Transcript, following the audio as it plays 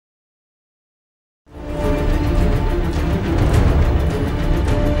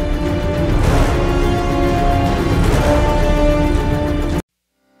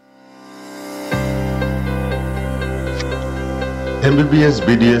MBBS,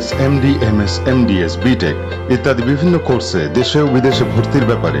 BDS, MD, MS, MDS, BTech ইত্যাদি বিভিন্ন কোর্সে দেশে ও বিদেশে ভর্তির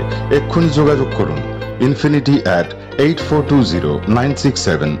ব্যাপারে এক্ষুনি যোগাযোগ করুন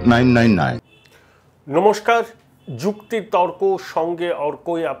infinity@8420967999। নমস্কার, যুক্তি তর্ক সঙ্গে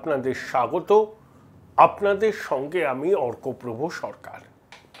অর্কই আপনাদের স্বাগত। আপনাদের সঙ্গে আমি অর্কপ্রভু সরকার।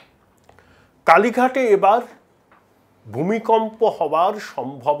 কালীঘাটে এবার ভূমিকম্প হওয়ার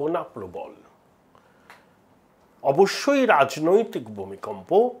সম্ভাবনা প্রবল। অবশ্যই রাজনৈতিক ভূমিকম্প।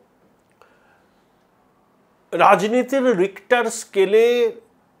 রাজনীতির রিক্টার স্কেলে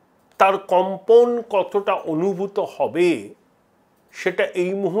তার কম্পন কতটা অনুভূত হবে সেটা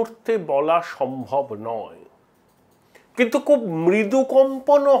এই মুহূর্তে বলা সম্ভব নয়, কিন্তু খুব মৃদু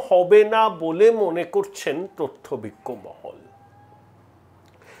কম্পনও হবে না বলে মনে করছেন তথ্যভিজ্ঞ মহল।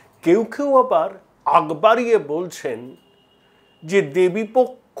 কেউ কেউ আবার আগ বাড়িয়ে বলছেন যে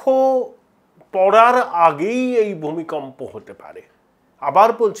দেবীপক্ষ পড়ার আগেই এই ভূমিকম্প হতে পারে। আবার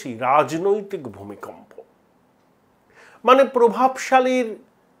বলছি, রাজনৈতিক ভূমিকম্প মানে প্রভাবশালীর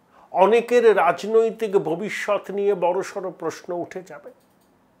অনেকের রাজনৈতিক ভবিষ্যৎ নিয়ে বড়সড় প্রশ্ন উঠে যাবে।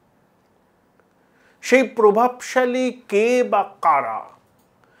 সেই প্রভাবশালী কে বা কারা,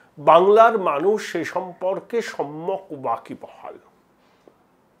 বাংলার মানুষ সে সম্পর্কে সম্যক ওয়াকিবহাল।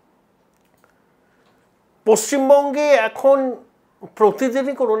 পশ্চিমবঙ্গে এখন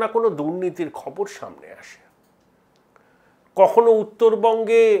প্রতিদিনই কোনো না কোনো দুর্নীতির খবর সামনে আসে। কখনো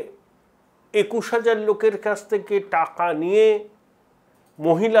উত্তরবঙ্গে 21,000 লোকের কাছ থেকে টাকা নিয়ে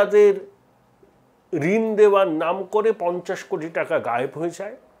মহিলাদের ঋণ দেওয়ার নাম করে 50 কোটি টাকা গায়েব হয়ে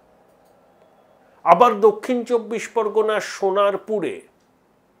যায়। আবার দক্ষিণ 24 পরগনার সোনারপুরে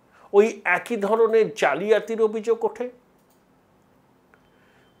ওই একই ধরনের জালিয়াতির অভিযোগ ওঠে।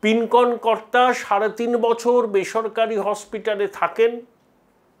 পিনকন কর্তা 3.5 বছর বেসরকারি হসপিটালে থাকেন,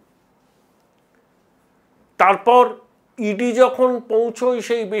 তারপর ইডি যখন পৌঁছয়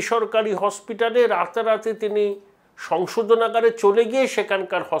সেই বেসরকারি হসপিটালে, রাতারাতি তিনি সংশোধনাগারে চলে গিয়ে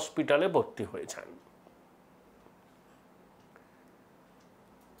সেখানকার হসপিটালে ভর্তি হয়ে যান।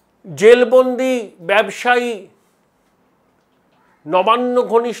 জেলবন্দি ব্যবসায়ী নবান্ন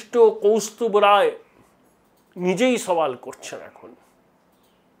ঘনিষ্ঠ কৌস্তুভ রায় নিজেই সওয়াল করছেন এখন।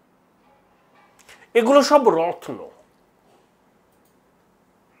 এগুলো সব রত্ন।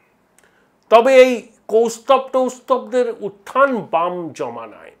 তবে এই কৌস্তবদের উত্থান বাম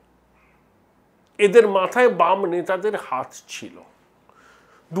জমানায়, এদের মাথায় বাম নেতাদের হাত ছিল।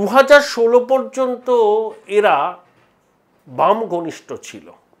 2016 পর্যন্ত এরা বাম ঘনিষ্ঠ ছিল,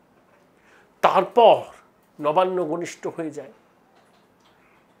 তারপর নবান্ন ঘনিষ্ঠ হয়ে যায়।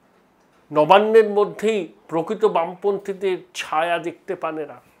 নবান্নের মধ্যেই প্রকৃত বামপন্থীদের ছায়া দেখতে পান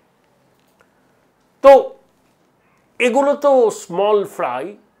এরা। তো এগুলো তো স্মল ফ্রাই।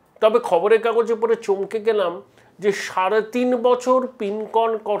 তবে খবরের কাগজে পড়ে চমকে গেলাম যে 3.5 বছর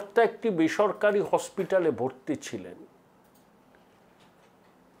পিনকন কর্তা একটি বেসরকারি হসপিটালে ভর্তি ছিলেন।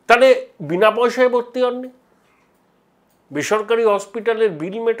 তাহলে বিনা পয়সায় ভর্তি হননি, বেসরকারি হসপিটালের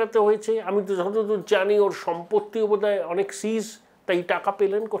বিল মেটাতে হয়েছে। আমি তো যতদূর জানি ওর সম্পত্তিও বোধহয় অনেক সিজ, তাই টাকা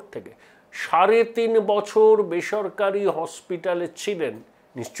পেলেন কোত্থেকে? 3.5 বছর বেসরকারি হসপিটালে ছিলেন,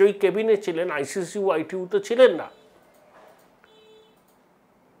 নিশ্চয়ই কেবিনে ছিলেন, আইসিসিউ আইটিউ তো ছিলেন না।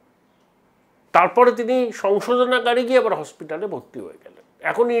 তারপরে তিনি সংশোধনাগারে গিয়ে আবার হসপিটালে ভর্তি হয়ে গেলেন।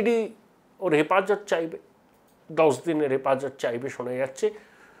 এখন ইডি ওর হেফাজত চাইবে, 10 দিনের হেফাজত চাইবে শোনা যাচ্ছে।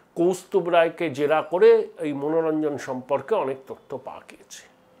 কৌস্তুভ রায়কে জেরা করে এই মনোরঞ্জন সম্পর্কে অনেক তথ্য পাওয়া গিয়েছে।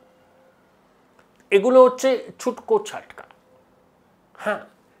 এগুলো হচ্ছে ছুটকো ছাটকা। হ্যাঁ,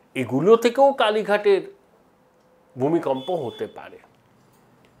 এগুলো থেকেও কালীঘাটের ভূমিকম্প হতে পারে,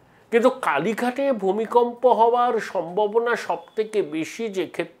 কিন্তু কালীঘাটে ভূমিকম্প হওয়ার সম্ভাবনা সব থেকে বেশি যে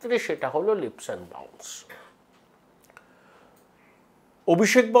ক্ষেত্রে, সেটা হলো lips and bounce.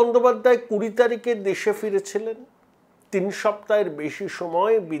 Abhishek Bandyopadhyay 20 তারিখে দেশে ফিরেছিলেন। 3 সপ্তাহের বেশি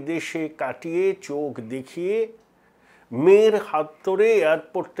সময় বিদেশে কাটিয়ে চোখ দেখিয়ে মেয়ের হাত ধরে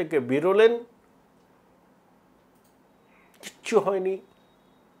এয়ারপোর্ট থেকে বেরোলেন। কিচ্ছু হয়নি,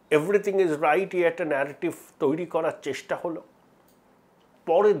 এভরিথিং ইজ রাইট, একটা ন্যারেটিভ তৈরি করার চেষ্টা হলো।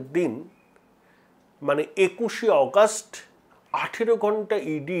 পরের দিন মানে 21শে অগাস্ট 18 ঘন্টা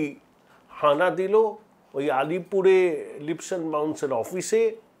ইডি হানা দিল ওই আলিপুরে লিপস অ্যান্ড বাউন্সের অফিসে।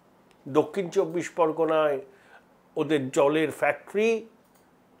 দক্ষিণ 24 পরগনায় ওদের জলের ফ্যাক্টরি,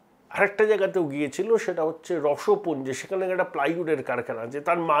 আরেকটা জায়গাতেও গিয়েছিল, সেটা হচ্ছে রসপুঞ্জে, সেখানে একটা প্লাইউডের কারখানা আছে,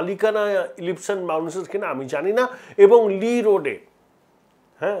 তার মালিকানা লিপস অ্যান্ড বাউন্সের কিনা আমি জানি না, এবং লি রোডে,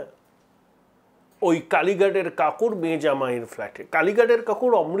 হ্যাঁ ওই কালীঘাটের কাকুর মেয়ে জামাইয়ের ফ্ল্যাটে। কালীঘাটের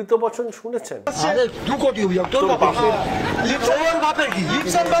কাকুর অমৃত বচন শুনেছেন?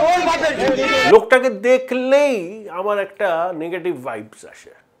 লোকটাকে দেখলেই আমার একটা নেগেটিভ ভাইবস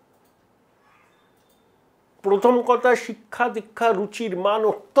আসে। প্রথম কথা, শিক্ষা দীক্ষা রুচির মান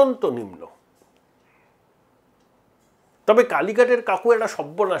অত্যন্ত নিম্ন। তবে কালীঘাটের কাকু একটা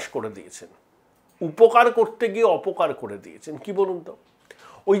সর্বনাশ করে দিয়েছেন, উপকার করতে গিয়ে অপকার করে দিয়েছেন। কি বলুন তো,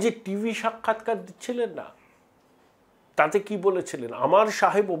 ওই যে টিভি সাক্ষাৎকার দিচ্ছিলেন না, তাতে কি বলেছিলেন? আমার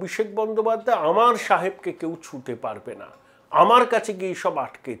সাহেব অভিষেক বন্দ্যোপাধ্যায়, আমার সাহেবকে কেউ ছুঁতে পারবে না, আমার কাছে গিয়ে সব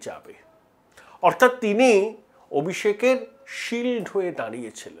আটকে যাবে। অর্থাৎ তিনি অভিষেকের শিল্ড হয়ে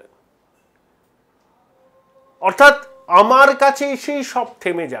দাঁড়িয়েছিলেন। অর্থাৎ আমার কাছে এসেই সব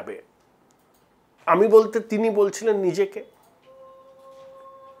থেমে যাবে। আমি বলতে তিনি বলছিলেন নিজেকে।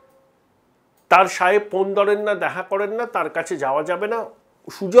 তার সাহেব ফোন ধরেন না, দেখা করেন না, তার কাছে যাওয়া যাবে না।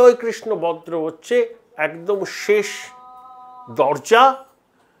 সুজয় কৃষ্ণ ভদ্র হচ্ছে একদম শেষ দরজা,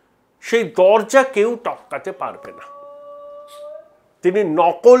 সেই দরজা কেউ টপকাতে পারবে না। তিনি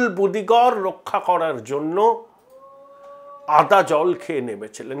নকল বুদিগর রক্ষা করার জন্য আদা জল খেয়ে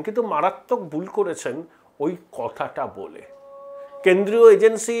নেমেছিলেন, কিন্তু মারাত্মক ভুল করেছেন ওই কথাটা বলে। কেন্দ্রীয়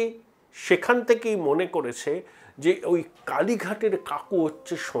এজেন্সি সেখান থেকেই মনে করেছে যে ওই কালীঘাটের কাকু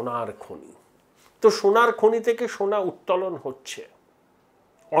হচ্ছে সোনার খনি। তো সোনার খনি থেকে সোনা উত্তোলন হচ্ছে,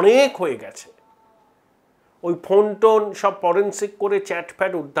 অনেক হয়ে গেছে। ওই ফোন টোন সব ফরেন্সিক করে চ্যাট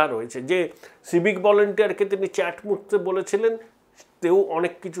ফ্যাট উদ্ধার হয়েছে। যে সিভিক ভলেন্টিয়ারকে তিনি চ্যাট মুছতে বলেছিলেন, তেও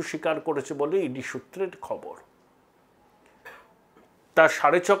অনেক কিছু স্বীকার করেছে বলে ইডি সূত্রের খবর। তার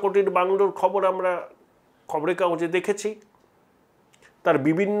 6.5 কোটির বাংলোর খবর আমরা খবরের কাগজে দেখেছি। তার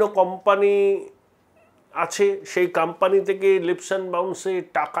বিভিন্ন কোম্পানি আছে, সেই কোম্পানি থেকে লিপস অ্যান্ড বাউন্সে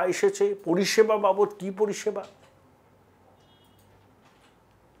টাকা এসেছে। পরিষেবা বাবদ কি পরিষেবা?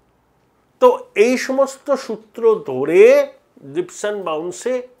 তো এই সমস্ত সূত্র ধরে লিপস অ্যান্ড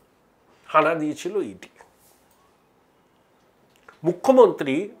বাউন্সে হানা দিয়েছিল ইডি।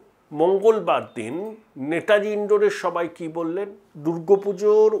 মুখ্যমন্ত্রী মঙ্গলবার দিন নেতাজি ইন্ডোরের সবাই কি বললেন?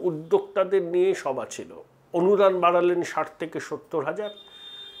 দুর্গাপুজোর উদ্যোক্তাদের নিয়ে সভা ছিল, অনুদান বাড়ালেন 60 থেকে 70,000।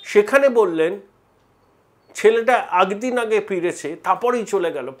 সেখানে বললেন ছেলেটা একদিন আগে ফিরেছে, তারপরেই চলে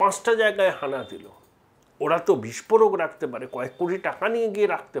গেল, 5টা জায়গায় হানা দিল। ওরা তো বিস্ফোরক রাখতে পারে, কয়েক কোটি টাকা নিয়ে গিয়ে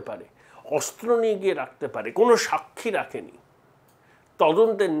রাখতে পারে, অস্ত্র নিয়ে গিয়ে রাখতে পারে, কোনো সাক্ষী রাখেনি।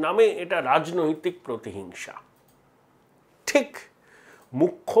 তদন্তের নামে এটা রাজনৈতিক প্রতিহিংসা। ঠিক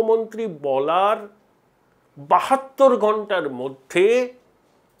মুখ্যমন্ত্রী বলার 72 ঘন্টার মধ্যে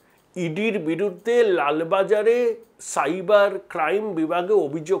ইডির বিরুদ্ধে লালবাজারে সাইবার ক্রাইম বিভাগে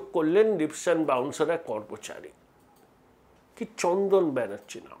অভিযোগ করলেন লিপস অ্যান্ড বাউন্সারের কর্মচারী। কি চন্দন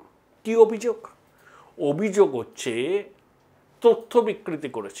ব্যানার্জি নাম। কি অভিযোগ? অভিযোগ হচ্ছে তথ্য বিকৃতি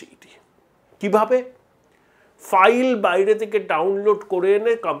করেছে ইডি। কিভাবে? ফাইল বাইরে থেকে ডাউনলোড করে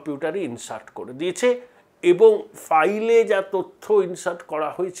এনে কম্পিউটারে ইনসার্ট করে দিয়েছে, এবং ফাইলে যা তথ্য ইনসার্ট করা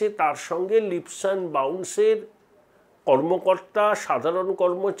হয়েছে তার সঙ্গে লিপস অ্যান্ড বাউন্সের কর্মকর্তা, সাধারণ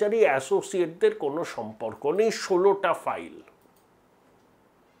কর্মচারী, অ্যাসোসিয়েটদের কোনো সম্পর্ক নেই। 16টা ফাইল।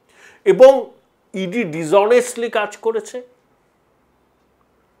 এবং ইডি ডিসঅনেস্টলি কাজ করেছে,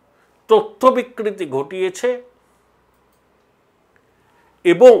 তথ্য বিকৃতি ঘটিয়েছে,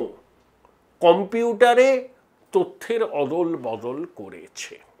 এবং কম্পিউটারে তথ্যের অদল বদল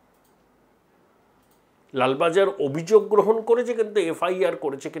করেছে। লালবাজার অভিযোগ গ্রহণ করেছে, কিন্তু এফআইআর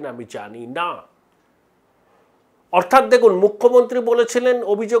করেছে কিনা আমি জানি না। অর্থাৎ দেখুন, মুখ্যমন্ত্রী বলেছিলেন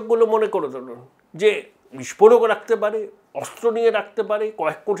অভিযোগগুলো মনে করে ধরুন যে বিস্ফোরক রাখতে পারে, অস্ত্র নিয়ে রাখতে পারে,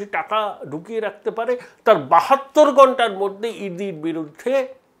 কয়েক কোটি টাকা ঢুকিয়ে রাখতে পারে। তার 72 ঘন্টার মধ্যে ইডির বিরুদ্ধে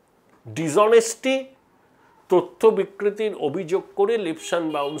ডিসঅনেস্টি, তথ্য বিকৃতির অভিযোগ করে লিপস অ্যান্ড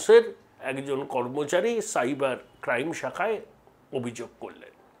বাউন্সের একজন কর্মচারী সাইবার ক্রাইম শাখায় অভিযোগ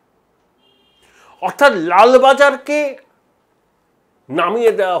করলেন। অর্থাৎ লালবাজারকে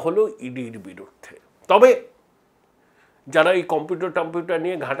নামিয়ে দেওয়া হলো ইডির বিরুদ্ধে। তবে যারা এই কম্পিউটার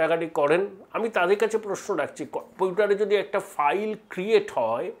নিয়ে ঘাটাঘাটি করেন, আমি তাদের কাছে প্রশ্ন রাখছি, কম্পিউটারে যদি একটা ফাইল ক্রিয়েট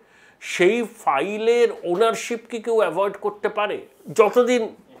হয়, সেই ফাইলের ওনারশিপ কি কেউ অ্যাভয়েড করতে পারে? যতদিন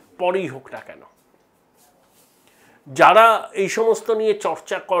পরেই হোক না কেন। যারা এই সমস্ত নিয়ে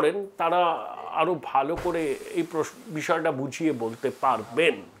চর্চা করেন তারা আরো ভালো করে এই বিষয়টা বুঝিয়ে বলতে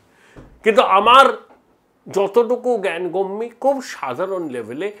পারবেন। কিন্তু আমার যতটুকু জ্ঞানগম্যি, খুব সাধারণ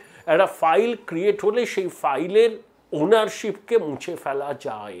লেভেলে একটা ফাইল ক্রিয়েট হলে সেই ফাইলের ওনারশিপকে মুছে ফেলা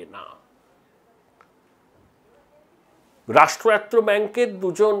যায় না। রাষ্ট্রায়ত্ত ব্যাংকের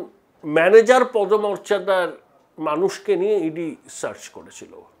 2জন ম্যানেজার পদমর্যাদার মানুষকে নিয়ে ইডি সার্চ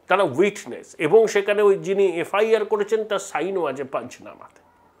করেছিল, তারা উইটনেস, এবং সেখানে ওই যিনি এফআইআর করেছেন তার সাইনও আছে পাঞ্চনামাতে।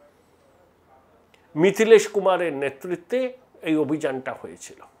 মিথিলেশ কুমারের নেতৃত্বে এই অভিযানটা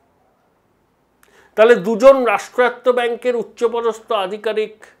হয়েছিল। তাহলে দুজন রাষ্ট্রায়ত্ত ব্যাংকের উচ্চপদস্থ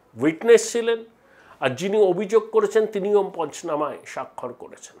আধিকারিক উইটনেস ছিলেন, আর যিনি অভিযোগ করেছেন তিনিও পঞ্চনামায় স্বাক্ষর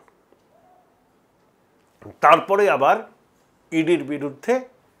করেছেন। তারপরে আবার ইডির বিরুদ্ধে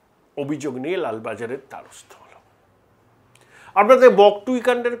অভিযোগ নিয়ে লালবাজারের দ্বারস্থ হল। আপনাদের বকটুই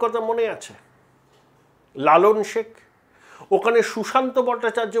কাণ্ডের কথা মনে আছে? লালন শেখ, ওখানে সুশান্ত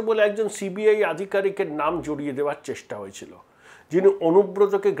ভট্টাচার্য বলে একজন সিবিআই আধিকারিকের নাম জড়িয়ে দেওয়ার চেষ্টা হয়েছিল, যিনি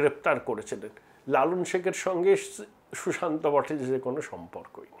অনুব্রতকে গ্রেপ্তার করেছিলেন। লালন শেখের সঙ্গে সুশান্ত ভট্টাচার্যের কোনো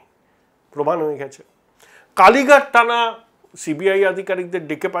সম্পর্কই নেই, প্রমাণ হয়ে গেছে। কালীঘাট থানা সিবিআই আধিকারিকদের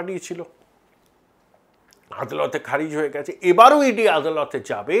ডেকে পাঠিয়েছিল, আদালতে খারিজ হয়ে গেছে। এবারও ইডি আদালতে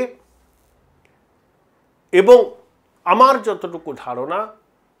যাবে এবং আমার যতটুকু ধারণা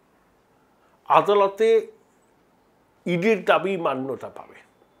আদালতে ইডির দাবি মান্যতা পাবে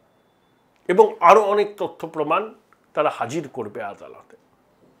এবং আরও অনেক তথ্য প্রমাণ তারা হাজির করবে আদালতে,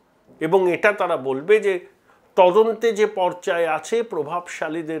 এবং এটা তারা বলবে যে তদন্তে যে পর্যায়ে আছে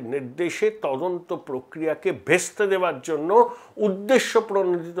প্রভাবশালীদের নির্দেশে তদন্ত প্রক্রিয়াকে ভেস্তে দেওয়ার জন্য উদ্দেশ্য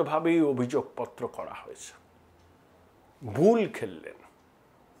প্রণোদিতভাবেই অভিযোগপত্র করা হয়েছে। ভুল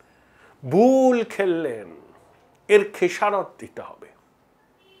খেললেন, এর খেসারত দিতে হবে।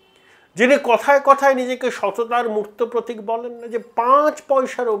 যিনি কথায় কথায় নিজেকে সততার মূর্ত প্রতীক বলেন না, যে 5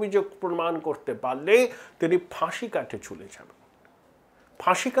 পয়সার অভিযোগ প্রমাণ করতে পারলে তিনি ফাঁসি কাঠে ঝুলে যাবেন।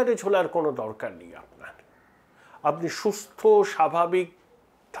 ফাঁসি কাঠে ঝোলার কোনো দরকার নেই আপনার। আপনি সুস্থ স্বাভাবিক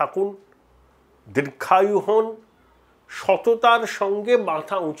থাকুন, দীর্ঘায়ু হন, সততার সঙ্গে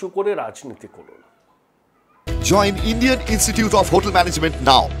মাথা উঁচু করে রাজনীতি করুন। Join Indian Institute of Hotel Management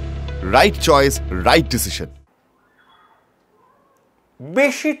now. Right choice, right decision.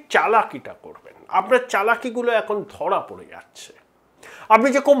 বেশি চালাকিটা করবেন, আপনার চালাকিগুলো এখন ধরা পড়ে যাচ্ছে। আপনি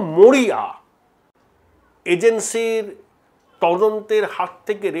যেরকম মরিয়া এজেন্সির তদন্তের হাত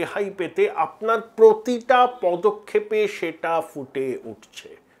থেকে রেহাই পেতে আপনার প্রতিটা পদক্ষেপে সেটা ফুটে উঠছে।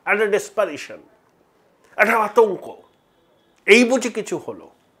 একটা ডেসপারেশন, একটা আতঙ্ক, এই বুঝি কিছু হলো।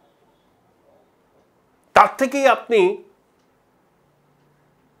 তার থেকেই আপনি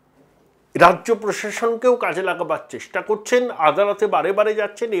রাজ্য প্রশাসনকেও কাজে লাগাবার চেষ্টা করছেন, আদালতে বারে বারে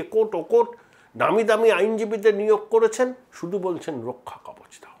যাচ্ছেন, একোট ওকোট দামি দামি আইনজীবীদের নিয়োগ করেছেন, শুধু বলছেন রক্ষা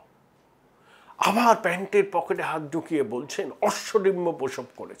কবচ দাও। আবার প্যান্টের পকেটে হাত ঢুকিয়ে বলছেন অশ্বডিম্ব প্রসব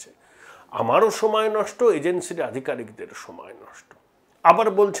করেছে। আমারও সময় নষ্ট, এজেন্সির আধিকারিকদেরও সময় নষ্ট। আবার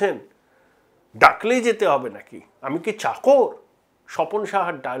বলছেন ডাকলেই যেতে হবে নাকি, আমি কি চাকর? স্বপন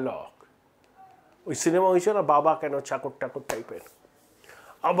সাহার ডায়লগ, ওই সিনেমা হয়েছে না বাবা কেন চাকর টাকর টাইপের।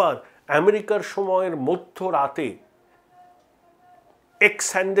 আবার আমেরিকার সময়ের মধ্যরাতে এক্স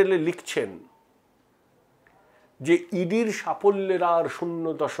হ্যান্ডেলে লিখছেন যে ইডির সাফল্যের আর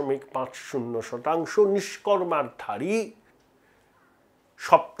 0.50% নিষ্কর্মার ধারী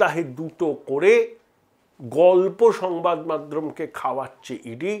সপ্তাহে 2টো করে গল্প সংবাদ মাধ্যমকে খাওয়াচ্ছে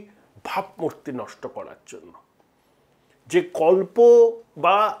ইডি ভাবমূর্তি নষ্ট করার জন্য। যে গল্প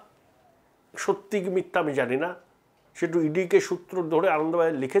বা সত্যি কি মিথ্যা আমি জানি না, সেটু ইডিকে সূত্র ধরে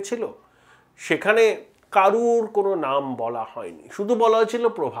আনন্দবাজার লিখেছিল, সেখানে কারুর কোনো নাম বলা হয়নি, শুধু বলা হয়েছিল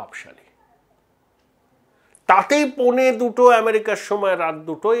প্রভাবশালী। তাতেই 1:45 আমেরিকার সময় রাত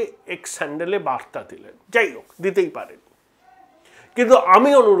 2টোয় এক্স হ্যান্ডেলে বার্তা দিলেন। যাই হোক, দিতেই পারেন, কিন্তু আমি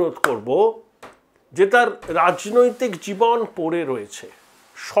অনুরোধ করব যে তার রাজনৈতিক জীবন পড়ে রয়েছে,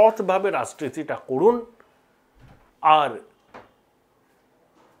 সৎভাবে রাজনীতিটা করুন আর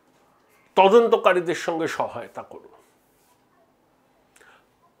তদন্তকারীদের সঙ্গে সহায়তা করুন।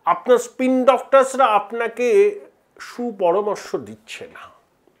 আপনার স্পিন ডক্টরসরা আপনাকে সুপরামর্শ দিচ্ছে না।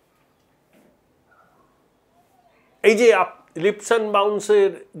 এই যে লিপস অ্যান্ড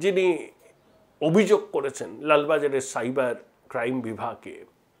বাউন্সের যিনি অভিযোগ করেছেন লালবাজারের সাইবার ক্রাইম বিভাগে,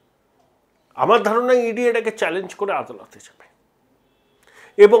 আমার ধারণা ইডি এটাকে চ্যালেঞ্জ করে আদালতে যাবে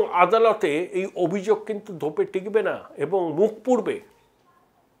এবং আদালতে এই অভিযোগ কিন্তু ধোপে টিকবে না এবং মুখ পুড়বে।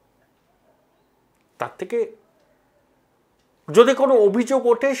 তার থেকে যদি কোনো অভিযোগ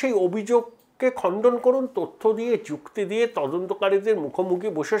ওঠে সেই অভিযোগকে খণ্ডন করুন, তথ্য দিয়ে যুক্তি দিয়ে তদন্তকারীদের মুখোমুখি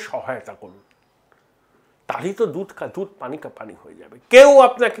বসে সহায়তা করুন। তারই তো দুধ পানি কা পানি হয়ে যাবে, কেউ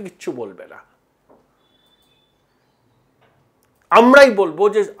আপনাকে কিচ্ছু বলবে না। আমরাই বলবো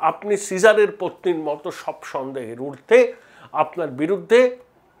যে আপনি সিজারের পত্নীর মতো সব সন্দেহের ঊর্ধ্বে আপনার বিরুদ্ধে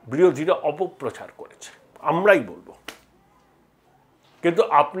বিরোধীরা অপপ্রচার করেছে, আমরাই বলবো। কিন্তু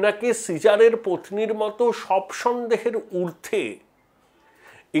আপনাকে সিজারের পত্নীর মতো সব সন্দেহের ঊর্ধ্বে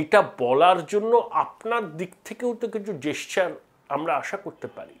এটা বলার জন্য আপনার দিক থেকেও তো কিছু জেস্চার আমরা আশা করতে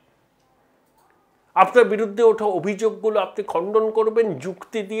পারি। আপনার বিরুদ্ধে ওঠা অভিযোগগুলো আপনি খণ্ডন করবেন,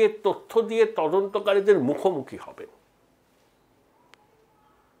 যুক্তি দিয়ে, তথ্য দিয়ে তদন্তকারীদের মুখোমুখি হবেন।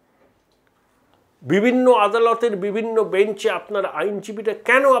 বিভিন্ন আদালতের বিভিন্ন বেঞ্চে আপনার আইনজীবীরা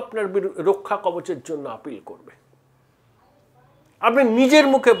কেন আপনার রক্ষা কবচের জন্য আপিল করবে? আপনি নিজের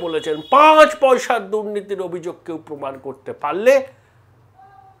মুখে বলেছেন 5 পয়সার দুর্নীতির অভিযোগ কেউ প্রমাণ করতে পারলে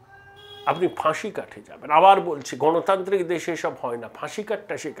আপনি ফাঁসি কাঠে যাবেন। আবার বলছি, গণতান্ত্রিক দেশে এসব হয় না। ফাঁসি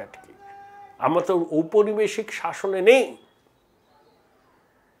কাঠটা সে কাঠ কি? আমরা তো ঔপনিবেশিক শাসনে নেই।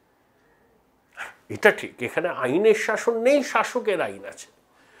 এটা ঠিক, এখানে আইনের শাসন নেই, শাসকের আইন আছে,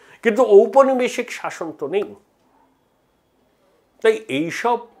 কিন্তু ঔপনিবেশিক শাসন তো নেই। তাই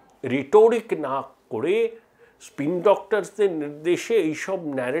এইসব রিটোরিক না করে, স্পিন ডক্টরসদের নির্দেশে এইসব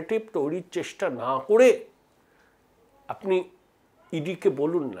ন্যারেটিভ তৈরির চেষ্টা না করে আপনি ইডিকে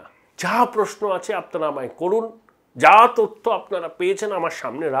বলুন না, যা প্রশ্ন আছে আপনারা আমায় করুন, যা তথ্য আপনারা পেয়েছেন আমার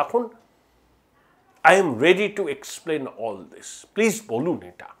সামনে রাখুন, I am ready to explain all this, please বলুন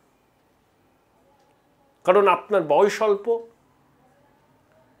এটা। কারণ আপনার বয়স অল্প,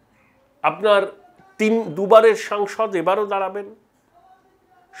 আপনার দুবারের সাংসদ, এবারও দাঁড়াবেন,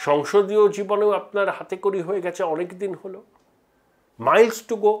 সংসদীয় জীবনেও আপনার হাতে করি হয়ে গেছে, অনেক দিন হলো, মাইলস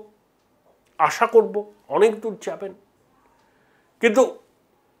টু গো, আশা করব অনেক দূর যাবেন। কিন্তু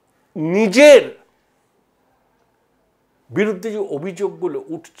নিজের বিরুদ্ধে যে অভিযোগগুলো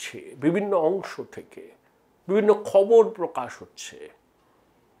উঠছে বিভিন্ন অংশ থেকে, বিভিন্ন খবর প্রকাশ হচ্ছে,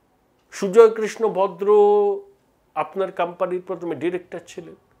 সুজয় কৃষ্ণ ভদ্র আপনার কোম্পানির প্রথমে ডিরেক্টর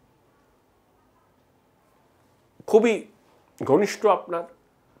ছিলেন, খুবই ঘনিষ্ঠ আপনার,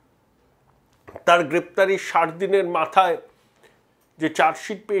 তার গ্রেপ্তারির 60 দিনের মাথায় যে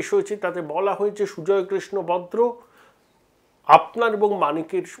চার্জশিট পেশ হয়েছে তাতে বলা হয়েছে সুজয় কৃষ্ণ ভদ্র আপনার এবং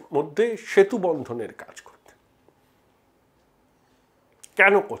মানিকের মধ্যে সেতু বন্ধনের কাজ করতেন।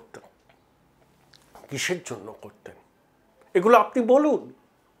 কেন করতেন, কিসের জন্য করতেন, এগুলো আপনি বলুন।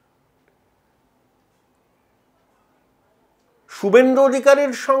 শুভেন্দু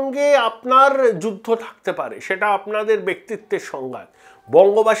অধিকারীর সঙ্গে আপনার যুদ্ধ থাকতে পারে, সেটা আপনাদের ব্যক্তিত্বের সংঘাত,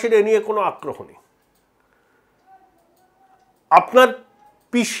 বঙ্গবাসীর এ নিয়ে কোনো আগ্রহ নেই। আপনার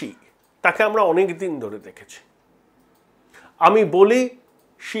পিসি, তাকে আমরা অনেক দিন ধরে দেখেছি, আমি বলি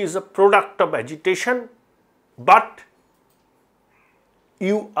she is a product of agitation, but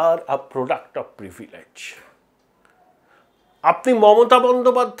you R a product of privilege. আপনি মমতা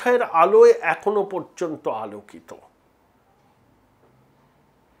বন্দ্যোপাধ্যায়ের আলোয় এখনো পর্যন্ত আলোকিত।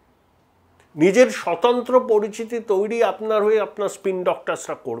 নিজের স্বতন্ত্র পরিচিতি তৈরি আপনার হয়ে আপনার স্পিন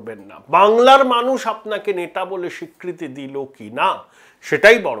ডক্টরসরা করবেন না। বাংলার মানুষ আপনাকে নেতা বলে স্বীকৃতি দিল কি না,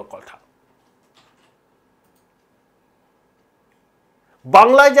 সেটাই বড় কথা।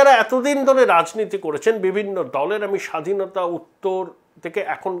 বাংলায় যারা এতদিন ধরে রাজনীতি করেছেন বিভিন্ন দলের, আমি স্বাধীনতা উত্তর থেকে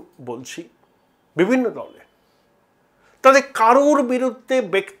এখন বলছি, বিভিন্ন দলে, তাদের কারোর বিরুদ্ধে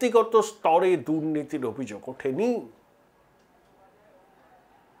ব্যক্তিগত স্তরে দুর্নীতির অভিযোগ ওঠেনি।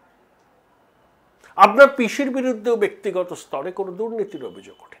 আপনার পিসির বিরুদ্ধেও ব্যক্তিগত স্তরে কোনো দুর্নীতির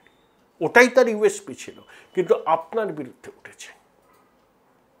অভিযোগ ওঠেনি, ওটাই তার ইউএসপি ছিল, কিন্তু আপনার বিরুদ্ধে উঠেছে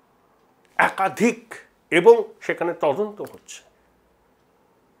একাধিক, এবং সেখানে তদন্ত হচ্ছে।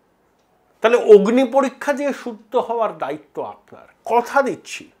 তাহলে অগ্নি পরীক্ষা দিয়ে শুদ্ধ হওয়ার দায়িত্ব আপনার। কথা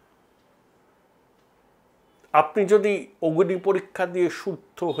দিচ্ছি, আপনি যদি অগ্নি পরীক্ষা দিয়ে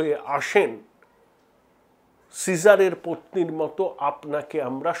শুদ্ধ হয়ে আসেন, সিজারের পত্নীর মতো আপনাকে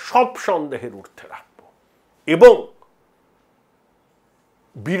আমরা সব সন্দেহের ঊর্ধ্বে রাখব, এবং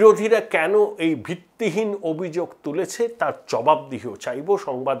বিরোধীরা কেন এই ভিত্তিহীন অভিযোগ তুলেছে তার জবাবদিহিও চাইব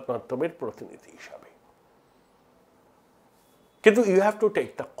সংবাদ মাধ্যমের প্রতিনিধি হিসাবে। কিন্তু you have to take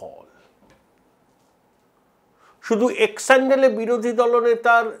the call. শুধু এক্সান্ডেলে বিরোধী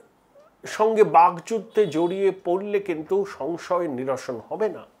দলনেতার সঙ্গে বাকযুদ্ধে জড়িয়ে পড়লে কিন্তু সংশয় নিরসন হবে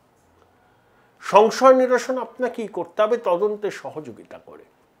না। সংশয় নিরসন আপনাকেই করতে হবে, তদন্তে সহযোগিতা করে।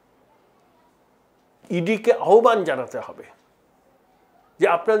 ইডিকে আহ্বান জানাতে হবে যে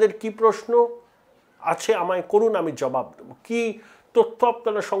আপনাদের কি প্রশ্ন আছে আমায় করুন, আমি জবাব দেব। কি তথ্য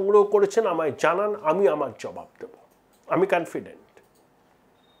আপনারা সংগ্রহ করেছেন আমায় জানান, আমি আমার জবাব দেব। আমি কনফিডেন্ট।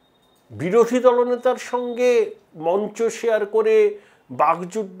 বিরোধী দলনেতার সঙ্গে মঞ্চ শেয়ার করে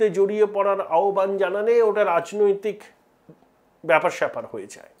বাকযুদ্ধে জড়িয়ে পড়ার আহ্বান জানালে ওটা রাজনৈতিক ব্যাপার স্যাপার হয়ে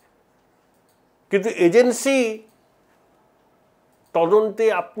যায়। কিন্তু এজেন্সি তদন্তে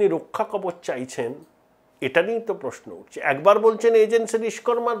আপনি রক্ষা কবচ চাইছেন, এটা নিয়েই তো প্রশ্ন উঠছে। একবার বলছেন এজেন্সি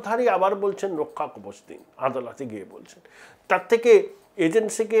নিষ্কর্মার ধারী, আবার বলছেন রক্ষা কবচ দিন, আদালতে গিয়ে বলছেন। তার থেকে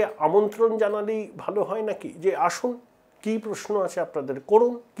এজেন্সিকে আমন্ত্রণ জানালেই ভালো হয় নাকি, যে আসুন, কি প্রশ্ন আছে আপনাদের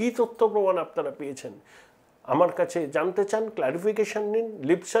করুন, কি তথ্য প্রমাণ আপনারা পেয়েছেন আমার কাছে জানতে চান, ক্লারিফিকেশন নিন,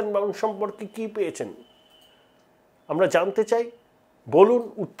 লিপস অ্যান্ড বাউন্স সম্পর্কে কি পেয়েছেন আমরা জানতে চাই, বলুন,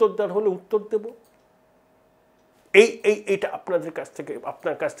 উত্তরদার হলে উত্তর দেব। এইটা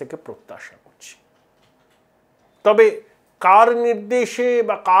আপনার কাছ থেকে প্রত্যাশা করছি। তবে কার নির্দেশে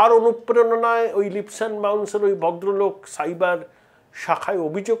বা কার অনুপ্রেরণায় ওই লিপস অ্যান্ড বাউন্সের ওই ভদ্রলোক সাইবার শাখায়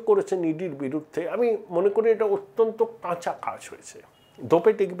অভিযোগ করেছেন ইডির বিরুদ্ধে, আমি মনে করি এটা অত্যন্ত কাঁচা কাজ হয়েছে,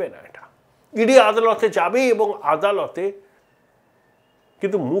 দোপে টিকবে না এটা। ইডি আদালতে যাবে এবং আদালতে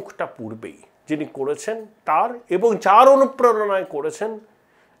কিন্তু মুখটা পুড়বেই যিনি করেছেন তার, এবং যার অনুপ্রেরণায় করেছেন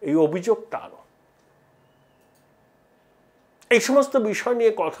এই অভিযোগ তারও। এই সমস্ত বিষয়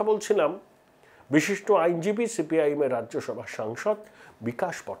নিয়ে কথা বলছিলাম বিশিষ্ট আইনজীবী সিপিআইএমের রাজ্যসভার সাংসদ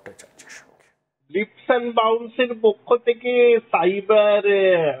বিকাশ ভট্টাচার্যের সঙ্গে। লিপস অ্যান্ড বাউন্সের পক্ষ থেকে সাইবার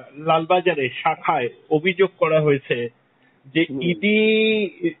লালবাজারের শাখায় অভিযোগ করা হয়েছে যে ইডি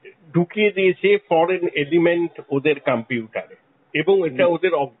ঢুকিয়ে দিয়েছে ফরেন এলিমেন্ট ওদের কম্পিউটারে এবং এটা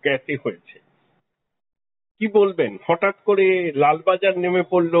ওদের অজ্ঞাতে হয়েছে। কি বলবেন, হঠাৎ করে লালবাজার নেমে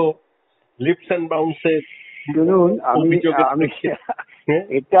পড়লো লিপস অ্যান্ড বাউন্সের? শুনুন, আমি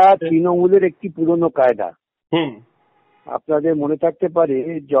এটা তৃণমূলের একটি পুরনো কায়দা। আপনাদের মনে থাকতে পারে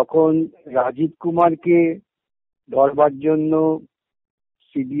যখন রাজীব কুমারকে ধরবার জন্য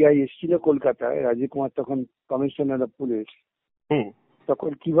সিবিআই এসেছিল কলকাতায়, রাজীব কুমার তখন কমিশনার অফ পুলিশ,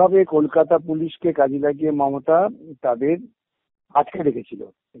 তখন কিভাবে কলকাতা পুলিশকে কাজে লাগিয়ে মমতা তাদের আটকে রেখেছিল,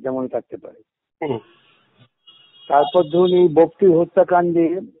 এটা মনে থাকতে পারে। তারপর ধরুন এই বক্তি হত্যাকাণ্ডে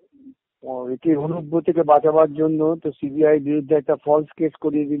একে অনুব্রতকে বাঁচাবার জন্য তো সিবিআই বিরুদ্ধে একটা ফলস কেস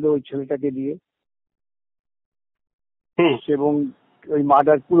করিয়ে দিল ওই ছেলেটাকে দিয়ে, এবং ওই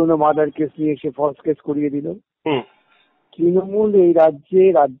পুরনো মার্ডার কেস নিয়ে সে ফলস কেস করিয়ে দিল। তৃণমূল এই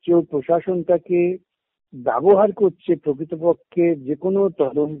রাজ্য প্রশাসনটাকে ব্যবহার করছে প্রকৃতপক্ষে যে কোনো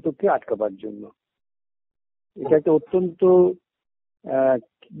তদন্তকে আটকাবার জন্য। এটা একটা অত্যন্ত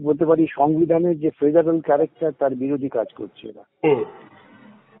বলতে পারি সংবিধানের যে ফেডারেল ক্যারেক্টার তার বিরোধী কাজ করছে এরা।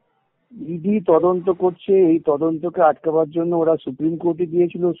 ইডি তদন্ত করছে, এই তদন্তকে আটকাবার জন্য ওরা সুপ্রিম কোর্টে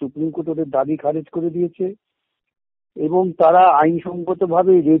গিয়েছিল, সুপ্রিম কোর্ট ওদের দাবি খারিজ করে দিয়েছে এবং তারা আইনসঙ্গত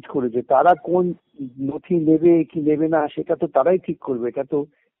ভাবে রেজ করেছে। তারা কোন নথি নেবে কি নেবে না সেটা তো তারাই ঠিক করবে, এটা তো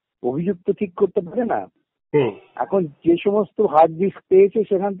অভিযুক্ত ঠিক করতে পারে না। এখন যে সমস্ত হার্ড ডিস্ক পেয়েছে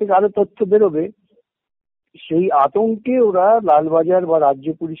সেখান থেকে আরো তথ্য বেরোবে, সেই আতঙ্কে ওরা লালবাজার বা রাজ্য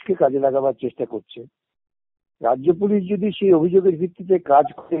পুলিশকে কাজে লাগাবার চেষ্টা করছে। রাজ্য পুলিশ যদি সেই অভিযোগের ভিত্তিতে কাজ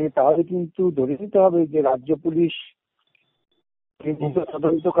করে তাহলে কিন্তু ধরে নিতে হবে যে রাজ্য পুলিশ কেন্দ্রীয়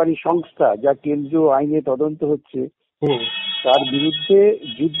তদন্তকারী সংস্থা, যা কেন্দ্রীয় আইনে তদন্ত হচ্ছে, তার বিরুদ্ধে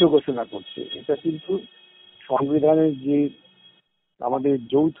যুদ্ধ ঘোষণা করছে। এটা কিন্তু সংবিধানের যে আমাদের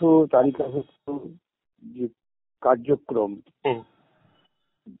যৌথ তালিকাভুক্ত যে কার্যক্রম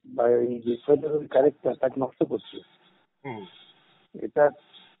বা এই যে ফেডারেল ক্যারেক্টার তাকে নষ্ট করছে। এটা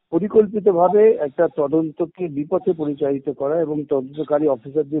পরিকল্পিতভাবে একটা তদন্তকে বিপথে পরিচালিত করা এবং তদন্তকারী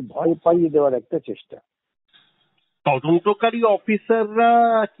অফিসারদের ভয় পাইয়ে দেওয়ার একটা চেষ্টা। তদন্তকারী অফিসাররা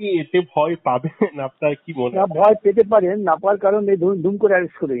কি এতে ভয় পাবেন? আপনার কি মনে হয়? ভয় পেতে পারেন, না পাওয়ার কারণ এই ধরুন দুম করে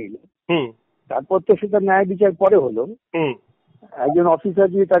অ্যারেস্ট করে নিল, তারপর তো সেটা ন্যায় বিচার পরে হলো। একজন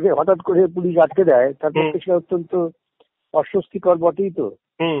অফিসার যদি তাকে হঠাৎ করে পুলিশ আটকে দেয় তার পক্ষে সেটা অত্যন্ত অস্বস্তিকর বটেই। তো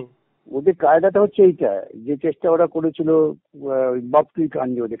ওদের কায়দাটা হচ্ছে এইটা, যে চেষ্টা ওরা করেছিল বাপকি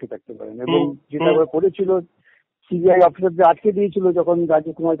কাণ্ডেও দেখে থাকতে পারেন, এবং যেটা ওরা করেছিল সিবিআই অফিসারদের আটকে দিয়েছিল যখন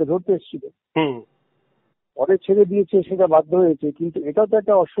রাজীব কুমারকে ধরতে এসেছিল, পরে ছেড়ে দিয়েছে, সেটা বাধ্য হয়েছে। কিন্তু এটাও তো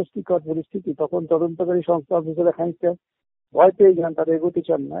একটা অস্বস্তিকর পরিস্থিতি, তখন তদন্তকারী সংস্থা অফিসাররা খানিকটা ভয় পেয়ে যান, তারা এগোতে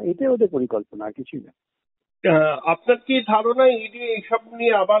চান না। এটাই ওদের পরিকল্পনা, আর কিছুই না। আপনার কি ধারণা ইডি এইসব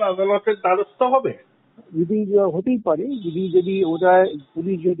নিয়ে আবার আদালতের দ্বারস্থ হবে? ইডি হতেই পারে, যদি ওরা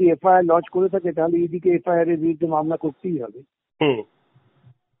পুলিশ যদি এফআইআর লঞ্চ করে থাকে তাহলে ইডিকে এফআইআর এর বিরুদ্ধে মামলা করতেই হবে।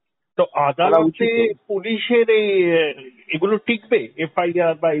 তো আদালতে পুলিশের এগুলো টিকবে?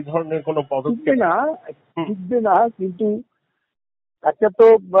 এফআইআর বা এই ধরনের কোনো পদক্ষেপ টিকবে না, কিন্তু একটা তো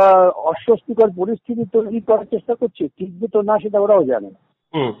অস্বস্তিকর পরিস্থিতি তৈরি করার চেষ্টা করছে। টিকবে তো না সেটা ওরাও জানে,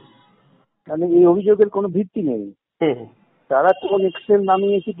 কারণ এই অভিযোগের কোনো ভিত্তি নেই। তারা কোন এক্সেল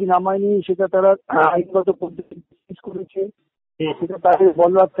নামিয়েছে কি নামায়নি সেটা তারা আইনগত পদ্ধতি করেছে, সেটা তাদের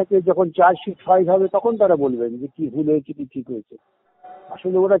বলবার থাকে। যখন চার্জশিট ফাইল হবে তখন তারা বলবেন যে কি ভুল হয়েছে কি ঠিক হয়েছে।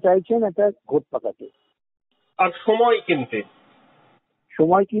 আসলে ওরা চাইছেন একটা ভোট পাকাতে আর সময় কিনতে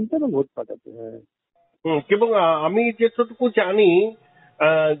এবং ভোট পাকাতে। এবং আমি যেটুকু জানি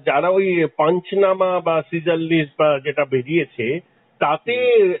যারা ওই পাঞ্চনামা বা সিজার লিস্ট বা যেটা বেরিয়েছে তাতে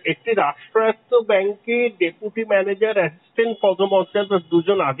একটি রাষ্ট্রায়ত্ত ব্যাংকে ডেপুটি ম্যানেজার অ্যাসিস্ট্যান্ট পদমর্যাদার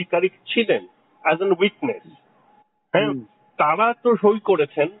দুজন আধিকারিক ছিলেন অ্যাজ এন উইটনেস। হ্যাঁ, তারা তো সই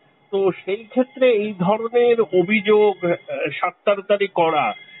করেছেন। তো সেই ক্ষেত্রে এই ধরনের অভিযোগ সাততাড়াতাড়ি করা,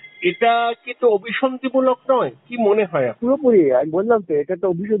 এটা কিন্তু অভিসন্ধিমূলক নয়? কি মনে হয় আপনার? পুরোপুরি আমি বললাম তো, এটা তো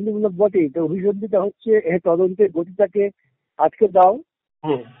অভিসন্ধিমূলক বটেই। তো অভিসন্ধিটা হচ্ছে তদন্তের গতিটাকে আটকে দাও,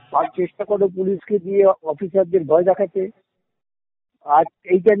 হুম, আর চেষ্টা করো পুলিশকে দিয়ে অফিসারদের ভয় দেখাতে। আর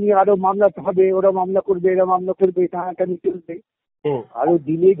এইটা নিয়ে আরো মামলা হবে, ওরা মামলা করবে, এরা মামলা করবে, টানাটানি চলবে, হুম, আরো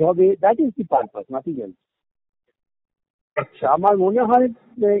ডিলেড হবে। That is the purpose, nothing else. আচ্ছা, আমার মনে হয়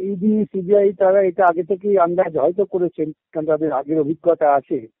ইডি সিবিআই তারা এটা আগে থেকেই আন্দাজ হয়তো করেছেন, কারণ তাদের আগের অভিজ্ঞতা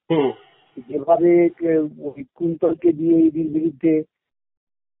আছে। হুম, যেভাবে ওই কুন্তলকে দিয়ে ইডির বিরুদ্ধে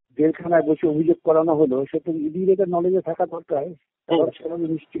জেলখানায় বসে অভিযোগ করানো হলো, সেটা ইডির এটা নলেজে থাকা দরকার। তারা সেভাবে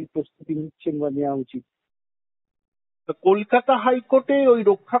নিশ্চয়ই প্রস্তুতি নিচ্ছেন বা নেওয়া উচিত। তো কলকাতা হাইকোর্টে ওই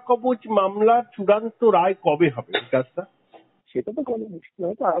রক্ষা কবচ মামলার চূড়ান্ত রায় কবে হবে বিকাশদা? সেটা তো কোনো মুশকিল,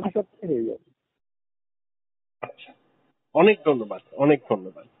 হয়তো আগামী সপ্তাহে হয়ে যাবে। আচ্ছা, অনেক ধন্যবাদ, অনেক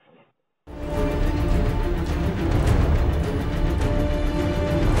ধন্যবাদ।